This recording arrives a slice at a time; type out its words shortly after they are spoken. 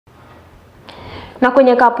Na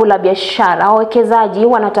kwenye kapu la biashara, wawekezaji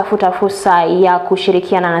wanatafuta fursa ya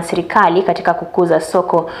kushirikiana na serikali katika kukuza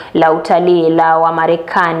soko la utalii la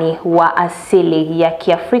Wamarekani wa asili ya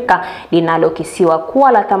Kiafrika linalokisiwa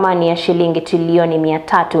kuwa la thamani ya shilingi trilioni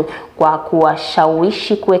 300 kwa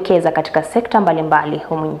kuwashawishi kuwekeza katika sekta mbalimbali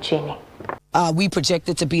humu nchini. We project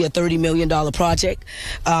it to be a $30 million project,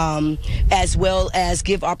 as well as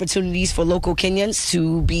give opportunities for local Kenyans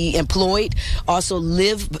to be employed, also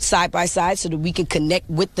live side by side so that we can connect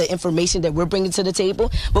with the information that we're bringing to the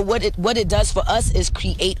table. But what it does for us is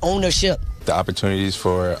create ownership. The opportunities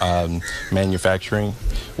for manufacturing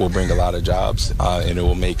will bring a lot of jobs, and it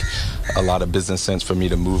will make a lot of business sense for me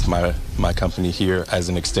to move my company here as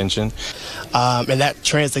an extension. And that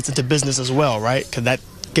translates into business as well, right? Because that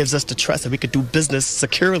gives us the trust that we could do business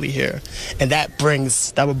securely here, and that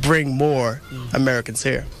will bring more Americans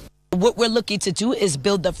here. What we're looking to do is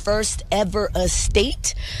build the first ever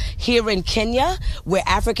estate here in Kenya where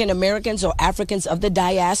African Americans or Africans of the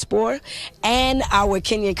diaspora and our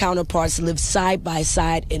Kenyan counterparts live side by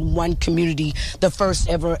side in one community, the first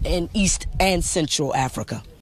ever in East and Central Africa.